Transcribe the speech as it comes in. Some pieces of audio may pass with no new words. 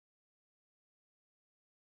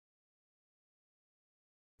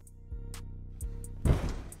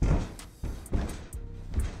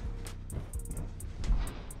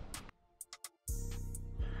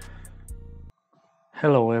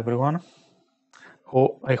Hello everyone.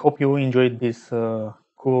 I hope you enjoyed this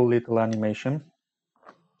cool little animation.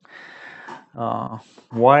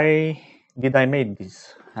 Why did I make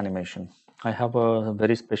this animation? I have a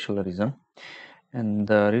very special reason, and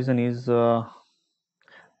the reason is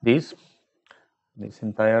this. This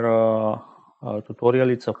entire tutorial.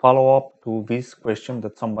 It's a follow-up to this question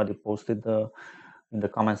that somebody posted in the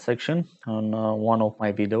comment section on one of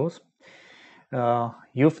my videos.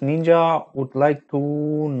 Youth Ninja would like to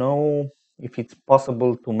know if it's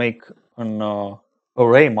possible to make an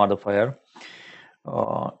array modifier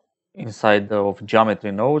inside of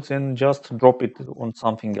geometry nodes and just drop it on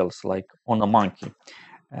something else, like on a monkey.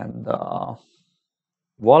 And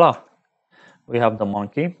voila, we have the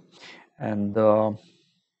monkey. And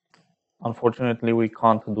unfortunately, we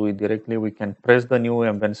can't do it directly. We can press the new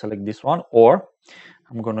and then select this one, or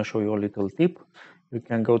I'm going to show you a little tip. You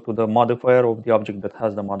can go to the modifier of the object that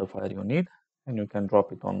has the modifier you need, and you can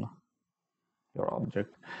drop it on your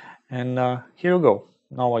object. And here you go.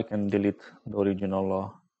 Now I can delete the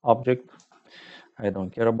original object. I don't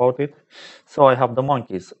care about it. So I have the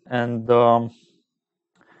monkeys, and there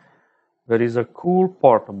is a cool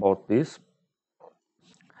part about this.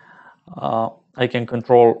 I can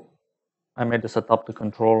control. I made a setup to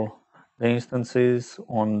control the instances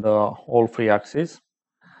on the all three axes,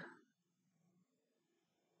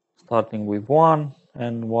 starting with one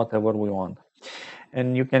and whatever we want.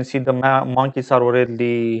 And you can see the monkeys are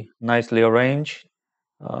already nicely arranged.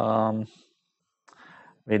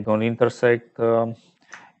 They don't intersect. You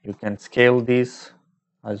can scale this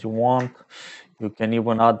as you want. You can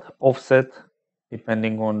even add offset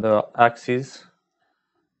depending on the axis,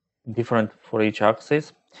 different for each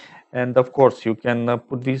axis. And of course, you can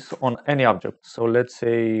put this on any object. So let's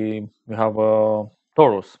say we have a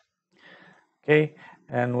torus, okay,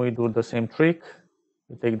 and we do the same trick.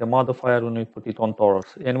 We take the modifier and we put it on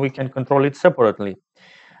torus, and we can control it separately.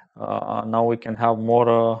 Now we can have more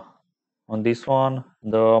on this one.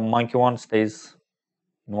 The monkey one stays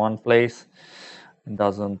in one place. It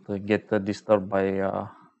doesn't get disturbed by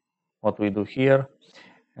what we do here.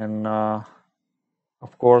 And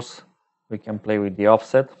of course, we can play with the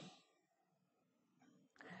offset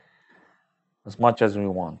as much as we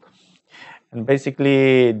want. And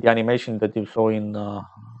basically, the animation that you saw in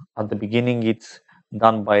at the beginning, it's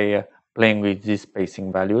done by playing with these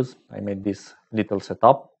spacing values. I made this little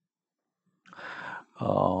setup.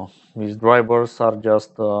 These drivers are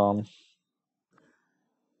just, well,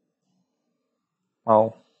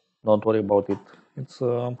 don't worry about it. It's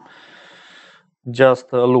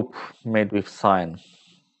just a loop made with sine.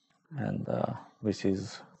 And this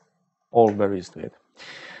is all there is to it.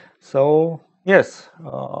 So yes,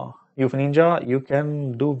 Youth Ninja, you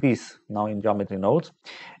can do this now in geometry nodes,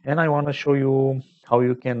 and I want to show you how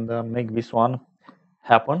you can make this one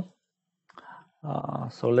happen.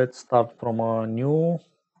 So let's start from a new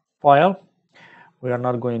file. We are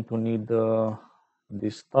not going to need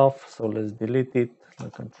this stuff, so let's delete it. The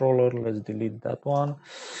controller, let's delete that one.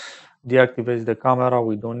 Deactivate the camera,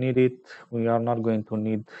 we don't need it. We are not going to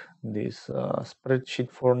need this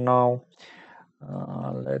spreadsheet for now.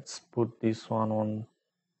 Let's put this one on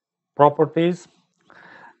properties,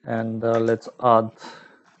 and let's add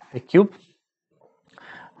a cube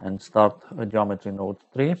and start a geometry node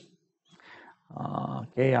 3.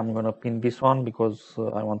 Okay, I'm gonna pin this one because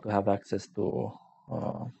I want to have access to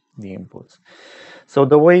the inputs. So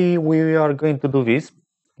the way we are going to do this,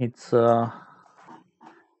 it's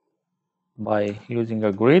by using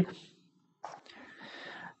a grid.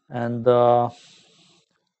 And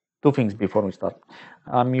two things before we start.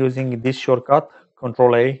 I'm using this shortcut,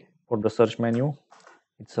 Control A, for the search menu.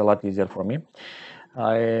 It's a lot easier for me.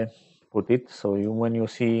 I put it so when you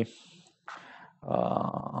see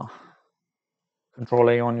Control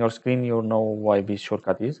A on your screen, you know why this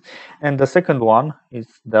shortcut is. And the second one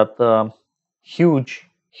is that huge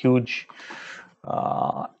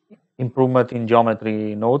improvement in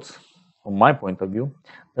geometry nodes, from my point of view,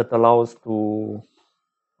 that allows to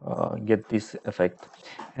get this effect,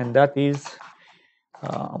 and that is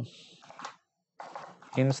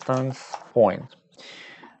instance point.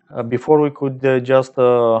 Before we could just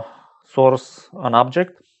source an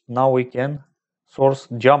object. Now we can source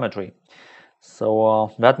geometry.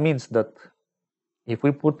 So that means that if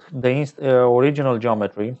we put the original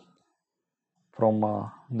geometry from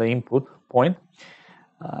the input point,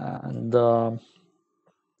 and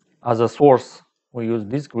as a source we use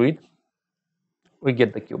this grid, we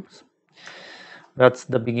get the cubes. That's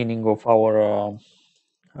the beginning of our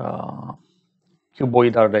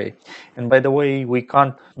cuboid array. And by the way, we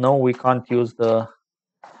can't use the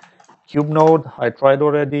cube node. I tried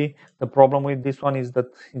already. The problem with this one is that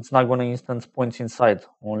it's not going to instance points inside,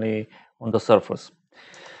 only on the surface.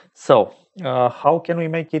 So how can we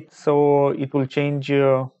make it so it will change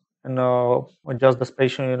and adjust the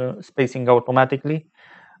spacing automatically,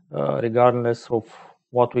 regardless of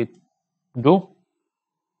what we do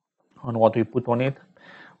and what we put on it?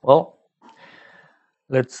 Well,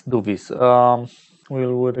 let's do this.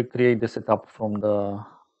 We'll recreate the setup from the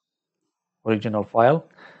original file.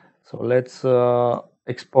 So let's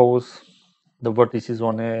expose the vertices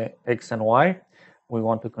on X and Y. We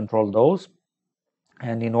want to control those.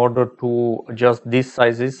 And in order to adjust these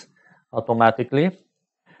sizes automatically,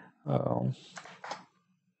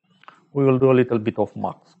 we will do a little bit of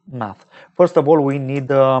math. First of all, we need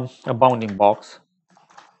a bounding box.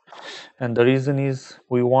 And the reason is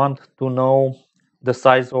we want to know the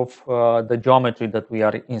size of the geometry that we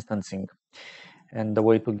are instancing. And the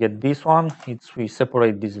way to get this one is we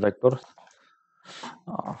separate these vectors.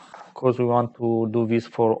 Because we want to do this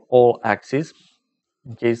for all axes,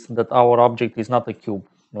 in case that our object is not a cube,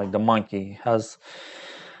 like the monkey has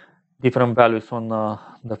different values on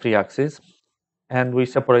the three axes. And we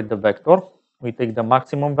separate the vector. We take the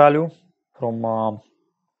maximum value from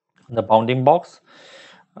the bounding box.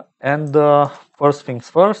 And first things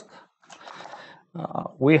first,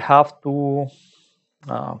 we have to,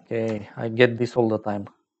 okay, I get this all the time.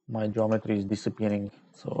 My geometry is disappearing,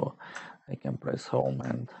 so I can press home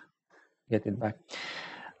and get it back.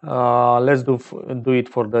 Let's do it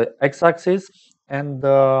for the x-axis, and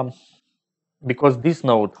because this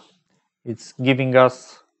node it's giving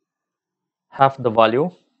us half the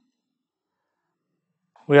value,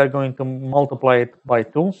 we are going to multiply it by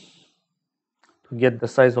 2 to get the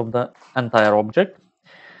size of the entire object.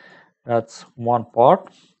 That's one part.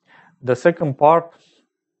 The second part,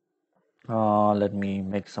 let me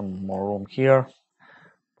make some more room here.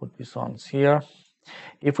 Put these ones here.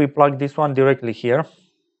 If we plug this one directly here,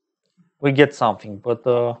 we get something, but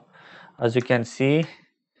as you can see,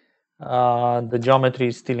 the geometry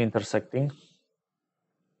is still intersecting,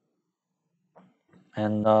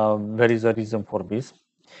 and there is a reason for this.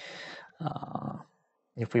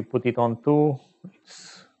 If we put it on 2,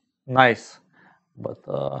 it's nice, but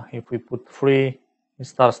if we put 3, it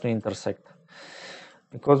starts to intersect,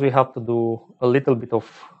 because we have to do a little bit of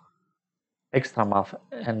extra math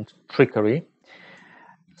and trickery.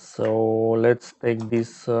 So let's take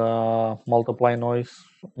this multiply noise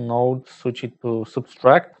node, switch it to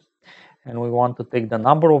subtract, and we want to take the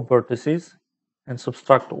number of vertices and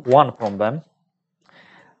subtract 1 from them.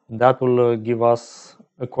 That will give us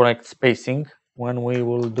a correct spacing when we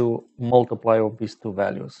will do multiply of these two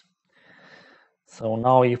values. So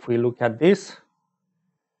now if we look at this,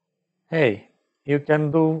 hey, you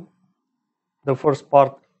can do the first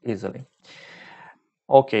part easily.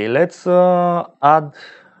 Okay, let's add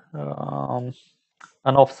an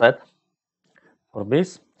offset for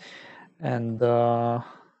this, and the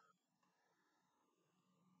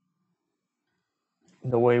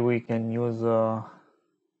way we can use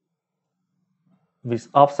this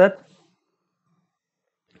offset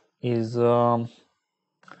is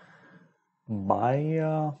by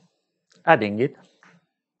adding it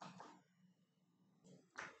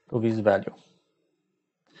to this value.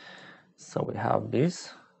 So we have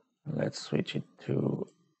this. Let's switch it to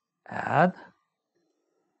add.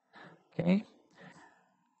 Okay.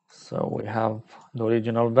 So we have the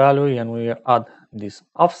original value and we add this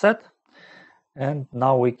offset, and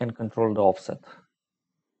now we can control the offset.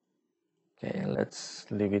 Okay, let's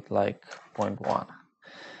leave it like 0.1.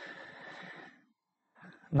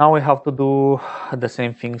 Now we have to do the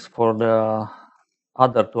same things for the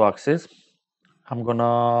other two axes. I'm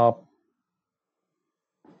gonna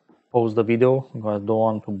pause the video because I don't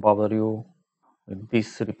want to bother you with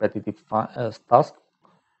this repetitive task.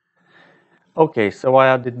 Okay, so I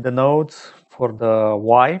added the nodes for the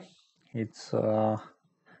Y. It's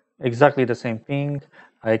exactly the same thing.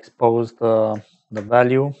 I exposed the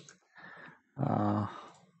value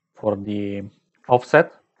for the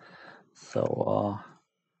offset. So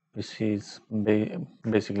this is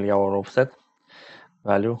basically our offset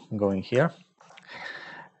value going here.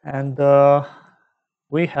 And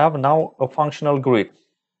we have now a functional grid.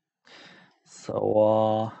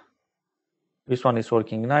 So this one is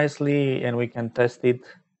working nicely, and we can test it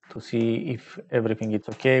to see if everything is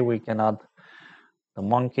okay. We can add the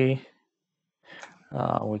monkey.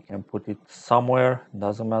 We can put it somewhere,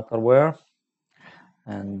 doesn't matter where.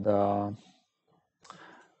 And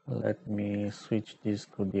let me switch this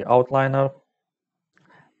to the outliner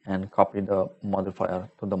and copy the modifier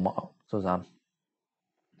to the Suzanne.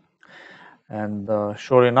 And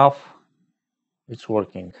sure enough, it's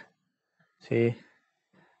working. See,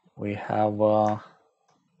 we have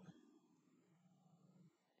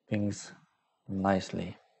things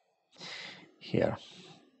nicely here.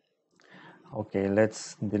 Okay,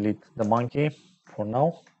 let's delete the monkey for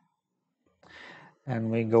now,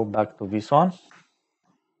 and we go back to this one.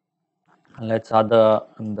 And let's add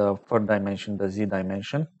the third dimension, the Z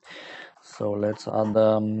dimension. So let's add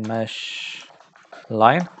the mesh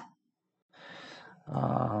line.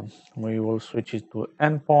 We will switch it to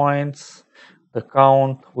endpoints. The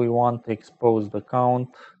count, we want to expose the count.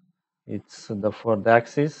 It's the third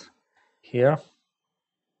axis here.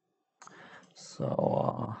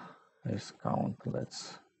 So this count,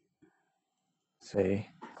 let's say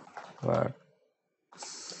vertex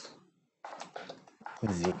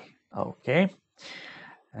Z. Okay.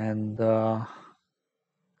 And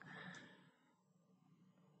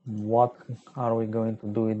what are we going to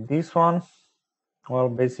do with this one? Well,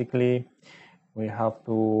 basically, we have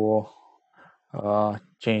to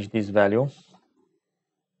change this value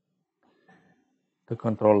to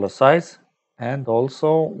control the size, and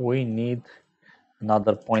also we need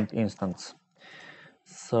another point instance.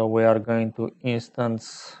 So we are going to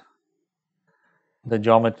instance the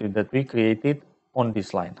geometry that we created on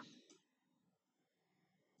this line.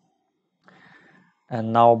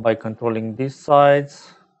 And now by controlling these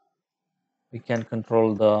sides, we can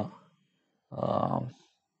control the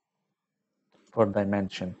third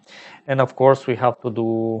dimension. And of course, we have to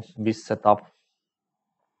do this setup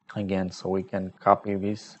again. So we can copy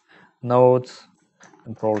these nodes,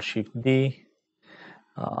 Control Shift D.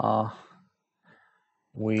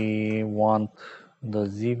 We want the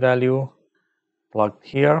Z value plugged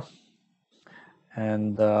here,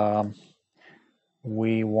 and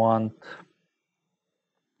we want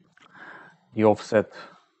the offset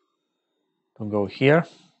to go here,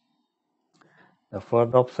 the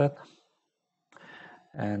third offset,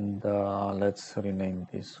 and let's rename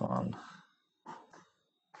this one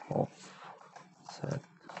offset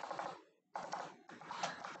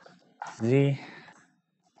Z,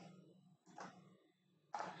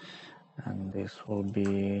 and this will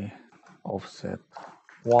be offset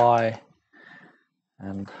Y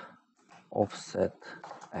and offset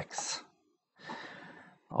X.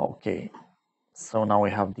 Okay, so now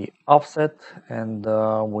we have the offset, and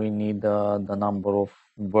we need the number of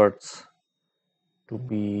birds to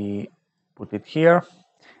be put it here,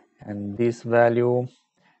 and this value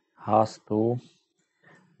has to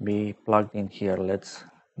be plugged in here. Let's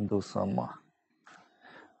do some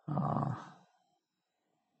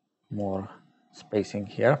more spacing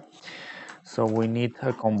here. So we need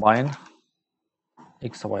a combine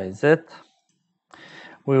X, Y, Z.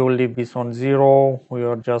 We will leave this on 0. We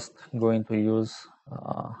are just going to use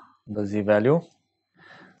the Z value.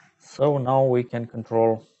 So now we can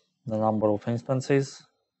control the number of instances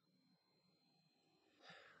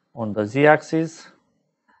on the Z axis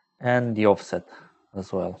and the offset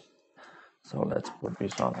as well. So let's put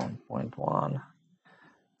this one on 0.1,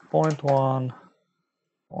 0.1,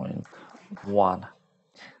 0.1.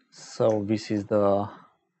 So this is the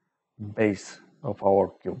base of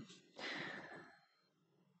our cube.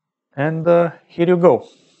 And here you go.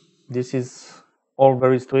 This is all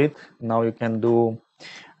there is to it. Now you can do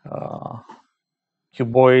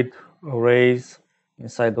cuboid arrays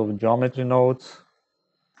inside of geometry nodes,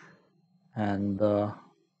 and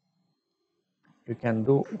you can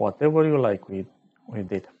do whatever you like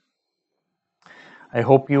with it. I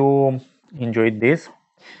hope you enjoyed this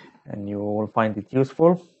and you will find it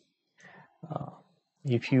useful.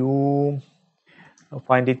 If you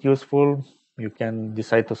find it useful, you can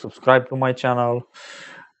decide to subscribe to my channel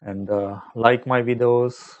and like my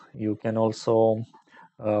videos. You can also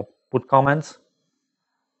put comments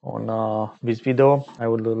on this video. I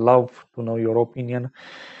would love to know your opinion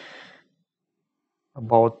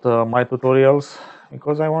about my tutorials,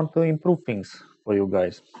 because I want to improve things for you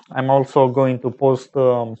guys. I'm also going to post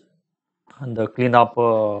the cleanup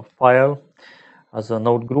file as a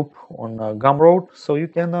node group on Gumroad, so you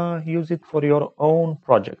can use it for your own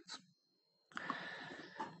projects.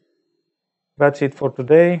 That's it for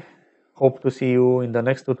today. Hope to see you in the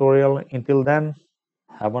next tutorial. Until then,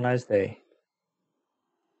 have a nice day.